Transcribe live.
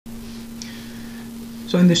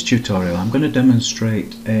So in this tutorial I'm going to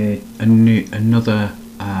demonstrate another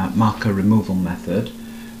marker removal method.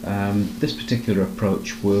 This particular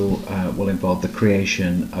approach will involve the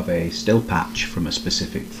creation of a still patch from a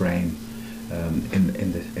specific frame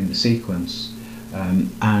in the sequence,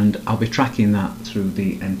 and I'll be tracking that through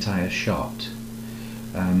the entire shot.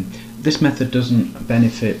 This method doesn't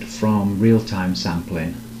benefit from real-time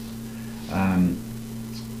sampling,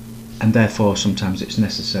 and therefore sometimes it's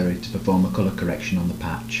necessary to perform a colour correction on the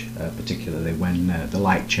patch, particularly when the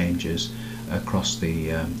light changes across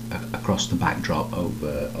the backdrop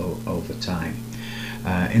over time.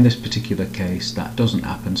 In this particular case that doesn't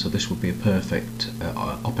happen, so this would be a perfect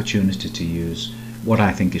opportunity to use what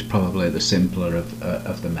I think is probably the simpler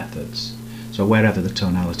of the methods. So wherever the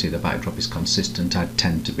tonality of the backdrop is consistent, I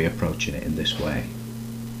tend to be approaching it in this way.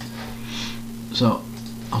 So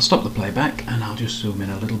I'll stop the playback and I'll just zoom in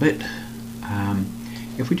a little bit.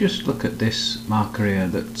 If we just look at this marker here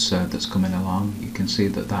that's coming along, you can see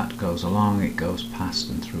that goes along, it goes past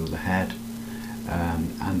and through the head,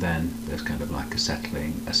 and then there's kind of like a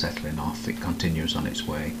settling off. It continues on its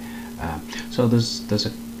way. So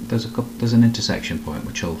there's an intersection point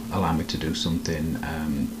which will allow me to do something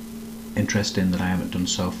interesting that I haven't done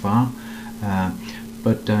so far,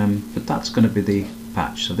 but that's going to be the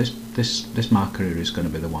patch. So this marker here is going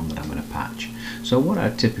to be the one that I'm going to patch. So what I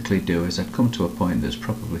typically do is I'd come to a point that's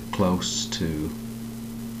probably close to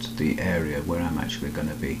the area where I'm actually going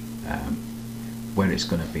to be, where it's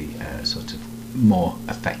going to be sort of more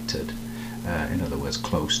affected. In other words,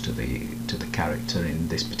 close to the character. In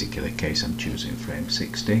this particular case, I'm choosing frame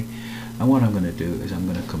 60. And what I'm going to do is I'm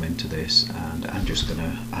going to come into this and I'm just going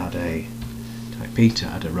to add type P to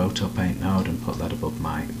add a roto paint node and put that above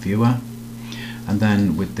my viewer. And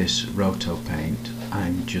then with this roto paint,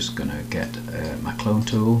 I'm just going to get my clone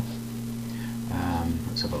tool.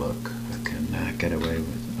 Let's have a look. I can get away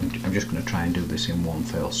with. I'm just going to try and do this in one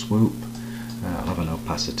fell swoop. I'll have an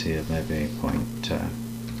opacity of maybe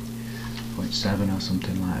 0.7 or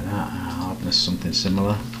something like that. Hardness something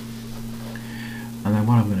similar. And then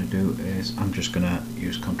what I'm going to do is I'm just going to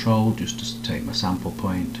use Control just to take my sample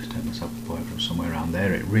point from somewhere around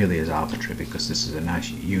there. It really is arbitrary because this is a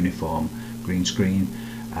nice uniform green screen,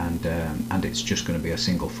 and it's just going to be a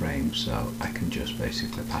single frame, so I can just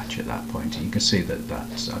basically patch at that point. And you can see that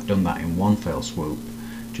I've done that in one fell swoop,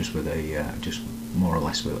 just with a just more or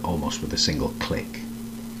less almost with a single click.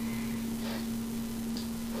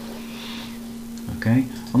 Okay,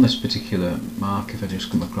 on this particular mark, if I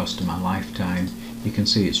just come across to my lifetime, you can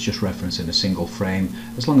see it's just referencing a single frame.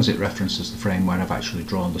 As long as it references the frame where I've actually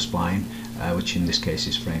drawn the spline, which in this case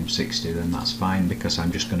is frame 60, then that's fine, because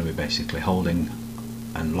I'm just going to be basically holding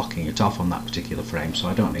and locking it off on that particular frame, so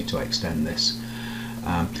I don't need to extend this.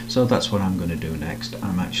 So that's what I'm going to do next.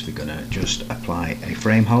 I'm actually going to just apply a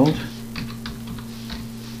frame hold.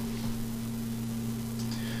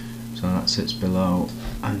 So that sits below,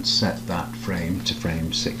 and set that frame to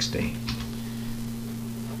frame 60.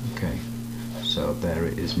 Okay, so there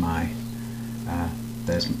it is, my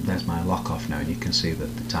there's my lock off now, and you can see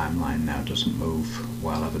that the timeline now doesn't move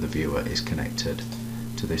while ever the viewer is connected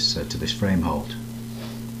to this frame hold.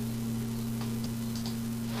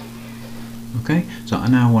 Okay, so I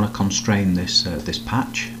now want to constrain this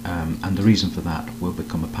patch, and the reason for that will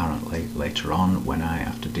become apparently later on when I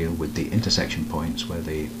have to deal with the intersection points where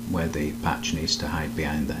the patch needs to hide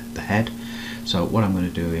behind the head. So what I'm going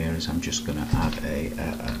to do here is I'm just going to add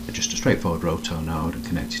just a straightforward roto node and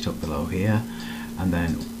connect it up below here, and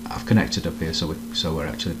then I've connected up here so we're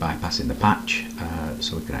actually bypassing the patch,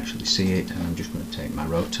 so we can actually see it. And I'm just going to take my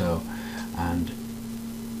roto, and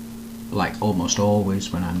like almost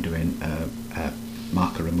always when I'm doing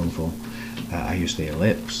marker removal, I use the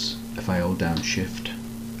ellipse. If I hold down Shift,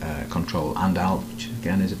 Control and Alt, which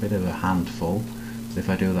again is a bit of a handful, but if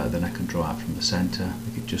I do that then I can draw out from the centre,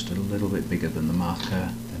 make it just a little bit bigger than the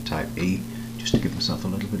marker, and type E just to give myself a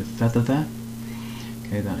little bit of feather there.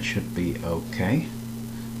 Okay, that should be okay.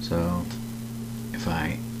 So if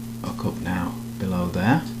I hook up now below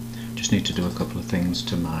there, just need to do a couple of things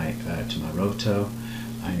to my roto.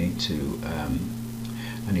 I need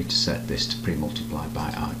to set this to pre-multiply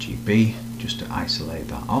by RGB just to isolate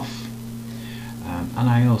that off, and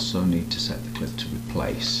I also need to set the clip to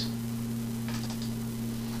replace.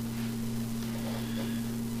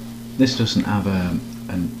 This doesn't have an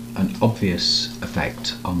obvious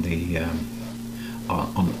effect on the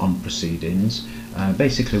on proceedings.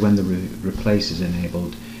 Basically, when the replace is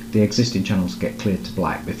enabled, the existing channels get cleared to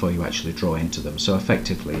black before you actually draw into them. So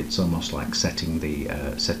effectively, it's almost like setting the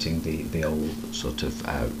old sort of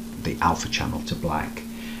the alpha channel to black,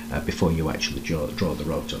 before you actually draw the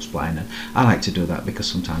roto spline. And I like to do that because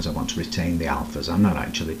sometimes I want to retain the alphas. I'm not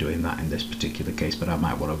actually doing that in this particular case, but I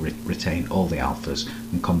might want to retain all the alphas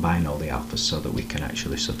and combine all the alphas so that we can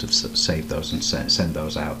actually sort of save those and send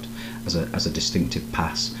those out as a distinctive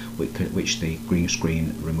pass, which the green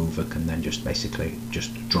screen remover can then just basically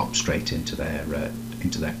just drop straight into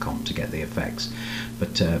their comp to get the effects.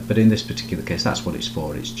 But in this particular case, that's what it's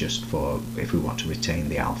for. It's just for if we want to retain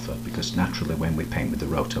the alpha, because naturally when we paint with the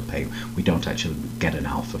roto paint, we don't actually get an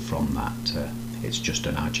alpha from that. It's just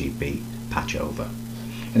an RGB patch over.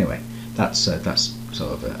 Anyway, that's sort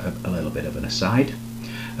of a little bit of an aside.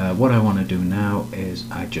 What I want to do now is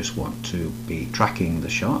I just want to be tracking the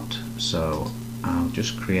shot, so I'll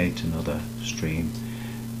just create another stream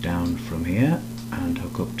down from here and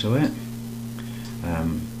hook up to it.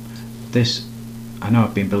 I know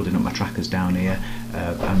I've been building up my trackers down here.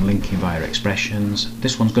 I'm linking via expressions.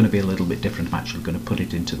 This one's going to be a little bit different. I'm actually going to put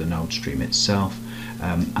it into the node stream itself,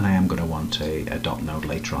 and I am going to want a dot node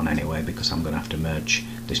later on anyway, because I'm going to have to merge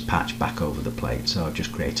this patch back over the plate. So I've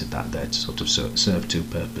just created that there to sort of serve two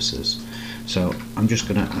purposes. So I'm just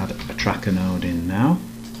going to add a tracker node in now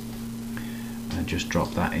and just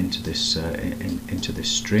drop that into this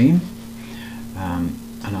stream,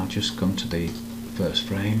 and I'll just come to the first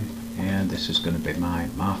frame. And this is going to be my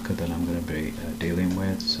marker that I'm going to be dealing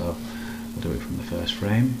with, so I'll do it from the first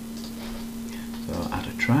frame. So add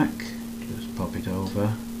a track, just pop it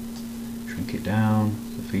over, shrink it down,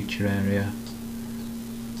 the feature area,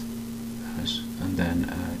 and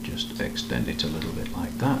then just extend it a little bit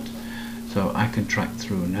like that. So I can track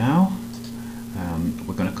through now.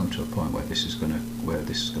 We're going to come to a point where this is going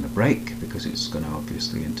to break, because it's going to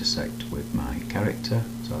obviously intersect with my character.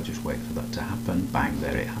 So I'll just wait for that to happen. Bang,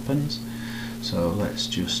 there it happens. So let's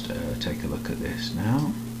just take a look at this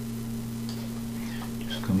now.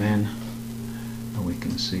 Just come in and we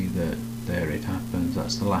can see that there it happens.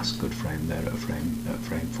 That's the last good frame there at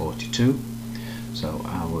frame 42. So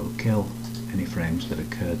I will kill any frames that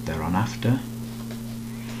occurred there on after.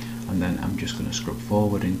 And then I'm just going to scrub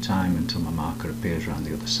forward in time until my marker appears around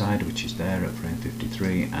the other side, which is there at frame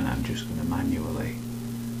 53, and I'm just going to manually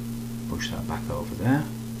push that back over there,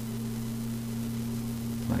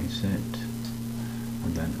 place it,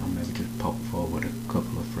 and then I'll maybe just pop forward a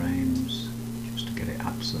couple of frames just to get it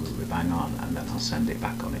absolutely bang on, and then I'll send it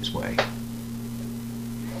back on its way.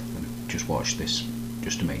 And just watch this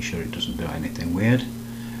just to make sure it doesn't do anything weird,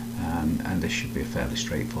 and this should be a fairly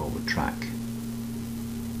straightforward track.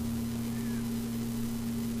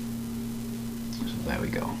 There we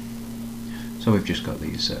go. So we've just got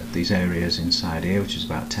these areas inside here, which is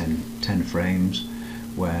about 10 frames,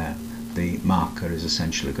 where the marker is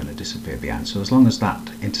essentially going to disappear behind. So as long as that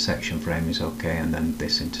intersection frame is okay, and then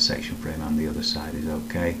this intersection frame on the other side is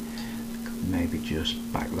okay, maybe just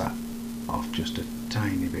back that off just a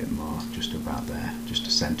tiny bit more, just about there, just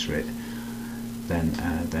to centre it,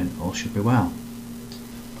 then all should be well.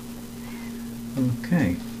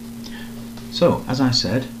 Okay. So, as I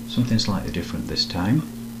said, something slightly different this time.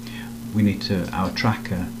 We need to, our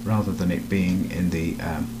tracker, rather than it being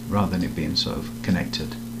sort of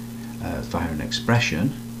connected via an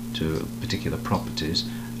expression to particular properties,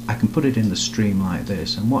 I can put it in the stream like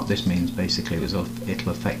this. And what this means basically is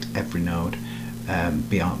it'll affect every node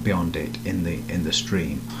beyond it in the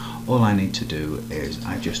stream. All I need to do is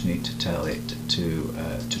I just need to tell it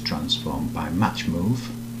to transform by match move,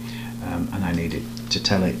 and I need it to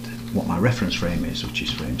tell it what my reference frame is, which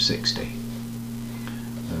is frame 60.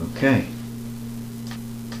 Okay.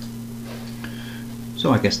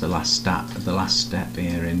 So I guess the last step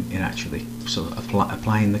here in actually sort of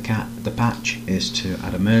applying the patch is to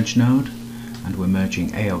add a merge node, and we're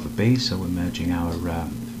merging A over B, so we're merging our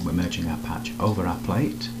patch over our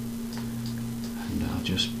plate, and I'll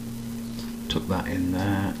just tuck that in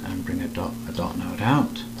there and bring a dot node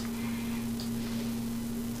out.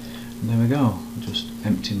 And there we go. I'll just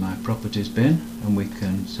empty my properties bin, and we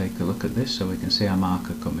can take a look at this, so we can see our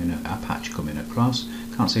marker our patch coming across.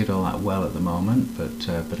 Can't see it all that well at the moment,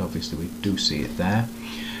 but obviously we do see it there.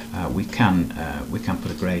 We can put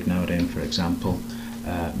a grade node in, for example,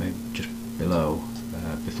 maybe just below,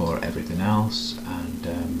 before everything else,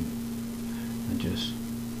 and just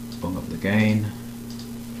bung up the gain,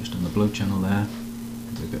 just on the blue channel there,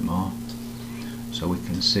 maybe a bit more, so we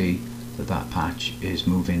can see that patch is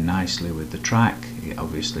moving nicely with the track.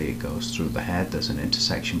 Obviously it goes through the head, there's an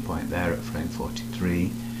intersection point there at frame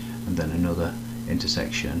 43, and then another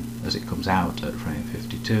intersection as it comes out at frame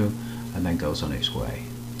 52, and then goes on its way.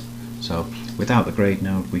 So without the grade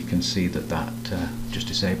node we can see that just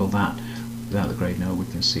disable that. without the grade node, we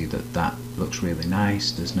can see that that looks really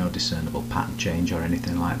nice. There's no discernible pattern change or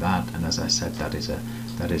anything like that, and as I said, that is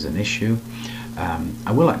an issue.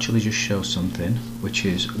 I will actually just show something, which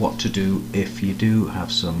is what to do if you do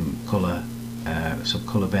have some colour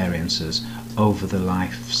variances over the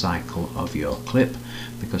life cycle of your clip,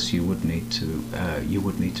 because you would need to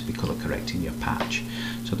be colour correcting your patch.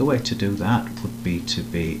 So the way to do that would be to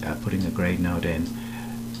be putting a grade node in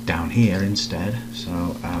down here instead.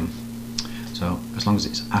 So as long as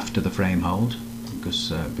it's after the frame hold,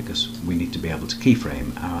 because we need to be able to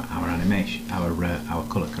keyframe our animation, our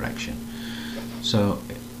colour correction. So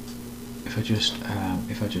if I just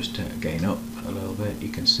gain up a little bit, you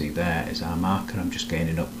can see there is our marker. I'm just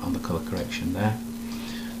gaining up on the colour correction there.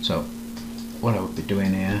 So what I would be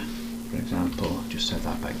doing here, for example, just set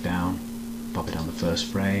that back down, pop it on the first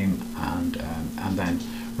frame, and then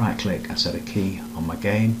right click and set a key on my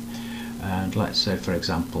gain. And let's say, for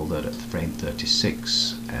example, that at frame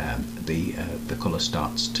 36 the colour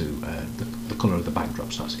starts to the colour of the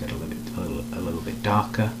backdrop starts to get a little bit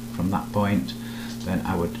darker from that point. Then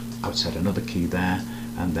I would set another key there,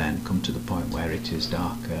 and then come to the point where it is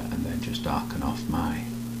darker, and then just darken off my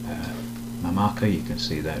marker. You can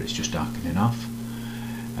see there it's just darkening off,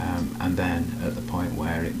 and then at the point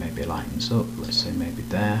where it maybe lightens up, let's say maybe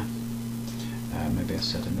there, maybe I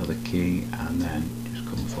set another key and then just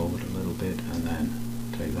come forward a little bit, and then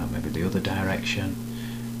take that maybe the other direction,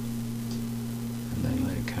 and then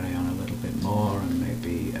let it carry on a little bit more, and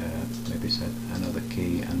maybe set another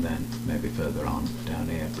key, and then maybe further on down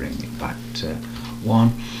here bring it back to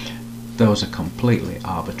 1. Those are completely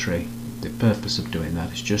arbitrary. The purpose of doing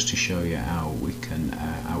that is just to show you how we can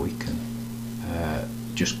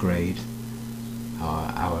just grade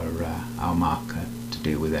our marker to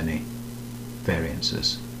deal with any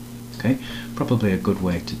variances. Okay, probably a good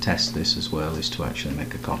way to test this as well is to actually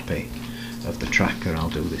make a copy of the tracker. I'll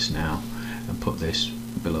do this now and put this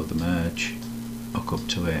below the merge, hook up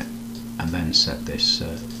to it, and then set this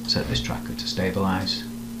tracker to stabilize.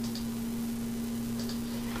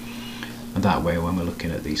 And that way, when we're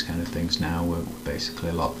looking at these kind of things now, we're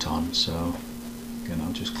basically locked on. So again,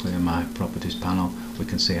 I'll just clear my properties panel. We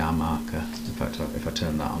can see our marker. In fact, if I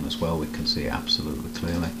turn that on as well, we can see it absolutely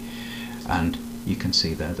clearly. And you can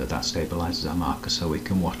see there that stabilizes our marker, so we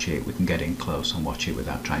can watch it, we can get in close and watch it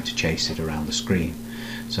without trying to chase it around the screen.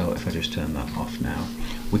 So if I just turn that off now,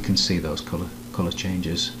 we can see those colour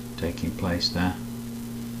changes taking place there.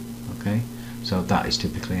 Okay, so that is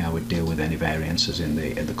typically how we deal with any variances in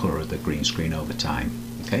the colour of the green screen over time.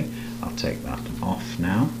 Okay, I'll take that off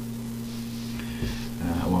now.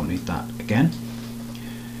 I won't need that again.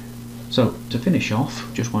 So to finish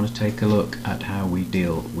off, just want to take a look at how we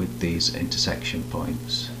deal with these intersection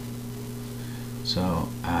points. So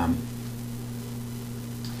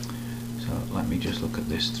let me just look at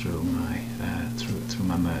this through my through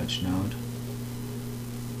my merge node.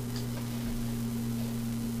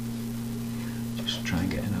 Just try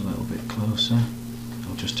and get in a little bit closer.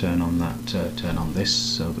 I'll just turn on this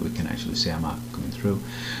so that we can actually see our marker coming through.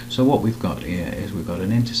 So what we've got here is we've got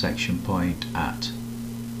an intersection point at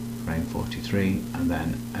frame 43, and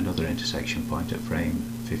then another intersection point at frame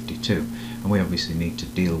 52, and we obviously need to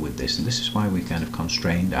deal with this, and this is why we kind of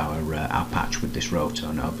constrained our patch with this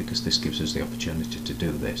roto node, because this gives us the opportunity to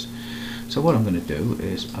do this. So what I'm going to do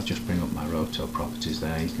is I'll just bring up my roto properties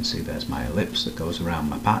there. You can see there's my ellipse that goes around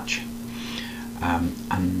my patch,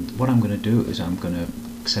 and what I'm going to do is I'm going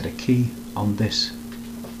to set a key on this.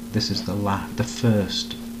 This is the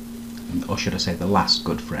first, or should I say the last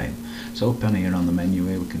good frame. So up on here on the menu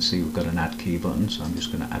here, we can see we've got an add key button, so I'm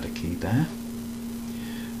just going to add a key there,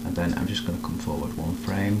 and then I'm just going to come forward one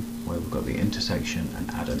frame where we've got the intersection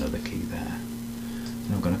and add another key there.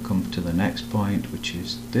 And I'm going to come to the next point, which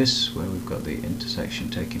is this, where we've got the intersection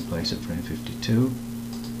taking place at frame 52,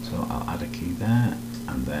 so I'll add a key there,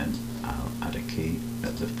 and then I'll add a key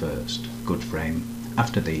at the first good frame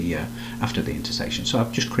after the intersection. So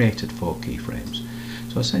I've just created 4 keyframes.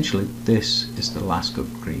 So essentially this is the last good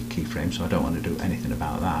keyframe, so I don't want to do anything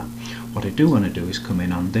about that. What I do want to do is come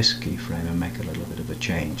in on this keyframe and make a little bit of a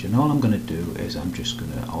change, and all I'm going to do is I'm just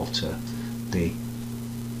going to alter the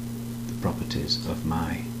properties of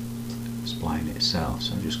my spline itself.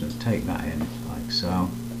 So I'm just going to take that in like so,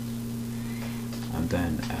 and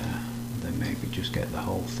then maybe just get the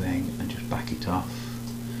whole thing and just back it off,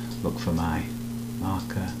 look for my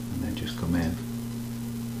marker, and then just come in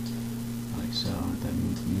like so, and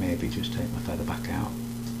then maybe just take my feather back out.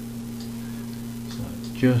 So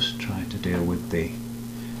just try to deal with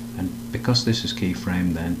and because this is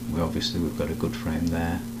keyframe, then we've got a good frame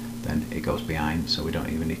there, then it goes behind, so we don't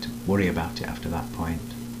even need to worry about it after that point.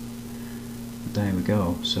 there we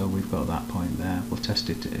go. So we've got that point there. We'll test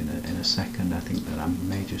it in a second. I think that I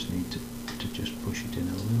may just need to just push it in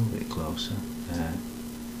a little bit closer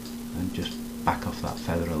and just back off that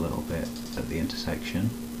feather a little bit at the intersection.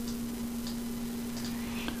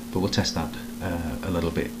 But we'll test that a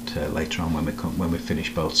little bit later on when we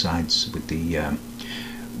finish both sides with the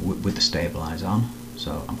stabilize on.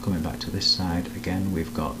 So I'm coming back to this side again.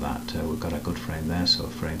 We've got that. We've got a good frame there. So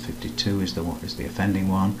frame 52 is the offending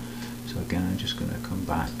one. So again, I'm just going to come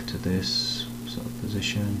back to this sort of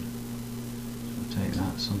position. So take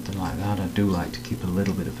that, something like that. I do like to keep a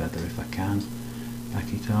little bit of feather if I can.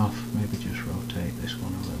 Back it off. Maybe just rotate this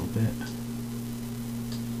one a little bit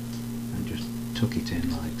and just tuck it in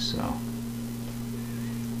like so.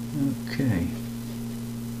 Okay.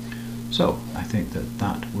 So I think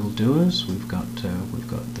that will do us. We've got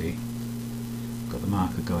the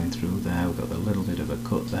marker going through there. We've got a little bit of a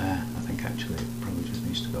cut there. I think actually it probably just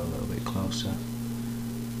needs to go a little bit closer.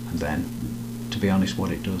 And then, to be honest,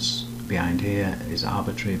 what it does behind here is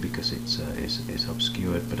arbitrary because it's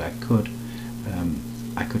obscured. But I could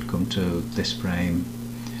come to this frame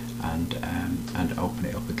and open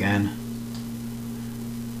it up again.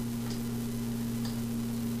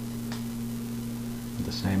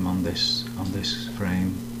 The same on this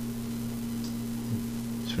frame.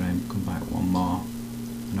 This frame, come back one more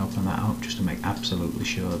and open that up just to make absolutely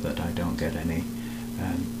sure that I don't get any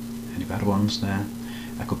bad ones there.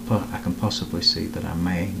 I can possibly see that I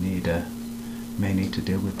may need to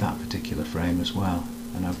deal with that particular frame as well,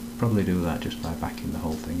 and I'll probably do that just by backing the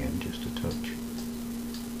whole thing in just a touch.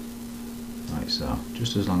 Like so,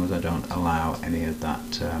 just as long as I don't allow any of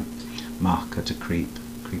that marker to creep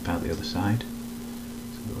out the other side.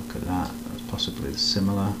 Look at that, that's possibly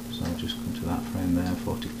similar, so I'll just come to that frame there,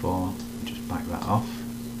 44, and just back that off.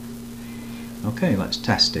 Okay, let's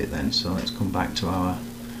test it then. So let's come back to our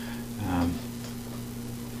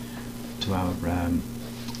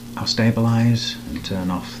stabilize and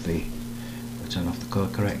turn off the color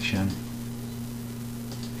correction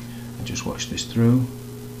and just watch this through.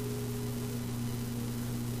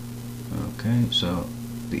 Okay, so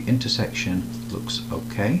the intersection looks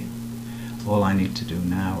okay. All I need to do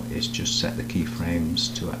now is just set the keyframes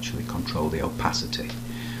to actually control the opacity.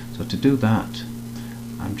 So to do that,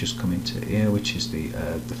 I'm just coming to here, which is the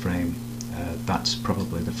frame. That's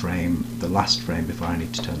probably the last frame before I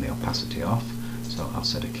need to turn the opacity off. So I'll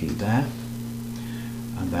set a key there,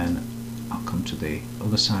 and then I'll come to the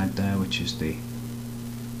other side there, which is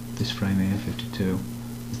this frame here, 52,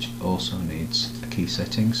 which also needs a key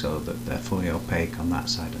setting so that they're fully opaque on that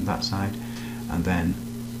side and that side, and then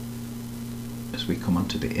as we come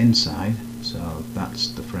onto the inside, so that's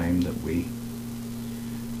the frame that we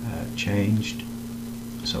changed.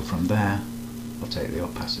 So from there, I'll take the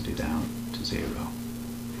opacity down to 0,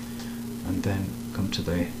 and then come to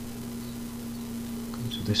this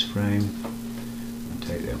frame and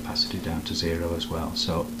take the opacity down to 0 as well.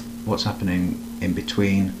 So what's happening in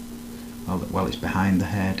between, while it's behind the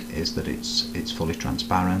head, is that it's fully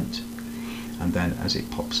transparent, and then as it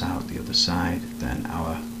pops out the other side, then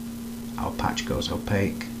our patch goes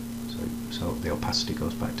opaque, so the opacity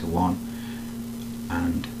goes back to 1,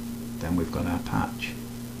 and then we've got our patch.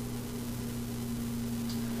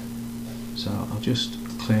 So I'll just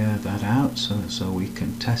clear that out so we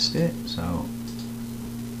can test it. So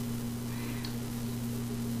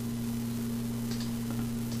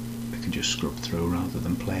we can just scrub through rather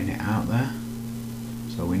than playing it out there.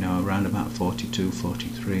 So we know around about 42,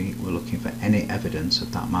 43, we're looking for any evidence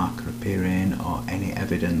of that marker appearing or any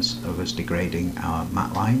evidence of us degrading our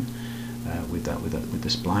matte line with the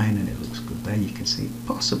spline, and it looks good there. You can see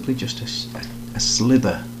possibly just a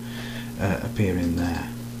slither appearing there,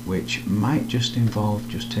 which might just involve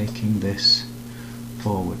just taking this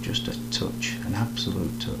forward just a touch, an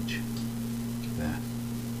absolute touch there.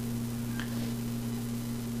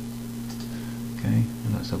 Okay,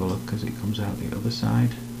 and let's have a look as it comes out the other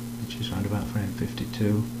side, which is around about frame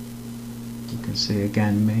 52. You can see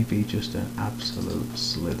again maybe just an absolute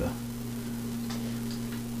slither.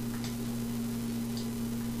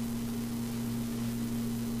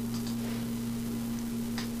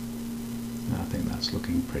 I think that's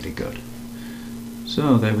looking pretty good.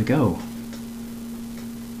 So there we go.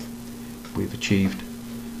 We've achieved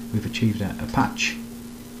a patch.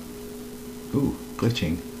 Ooh,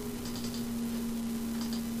 glitching.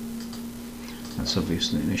 That's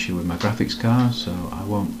obviously an issue with my graphics card, so I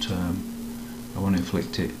won't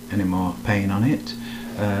inflict any more pain on it.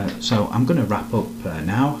 So I'm going to wrap up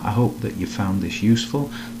now. I hope that you found this useful.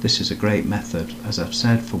 This is a great method, as I've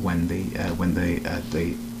said, for when the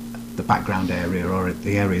the background area, or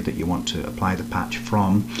the area that you want to apply the patch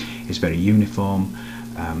from, is very uniform,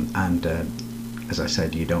 and as I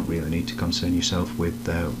said, you don't really need to concern yourself with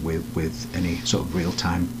any sort of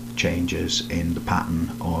real-time changes in the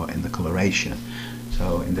pattern or in the coloration.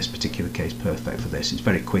 So in this particular case, perfect for this. It's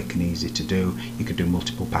very quick and easy to do. You could do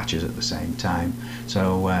multiple patches at the same time.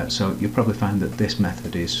 So so you'll probably find that this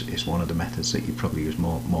method is one of the methods that you probably use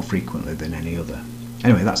more frequently than any other.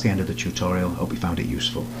 Anyway, that's the end of the tutorial. Hope you found it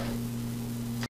useful.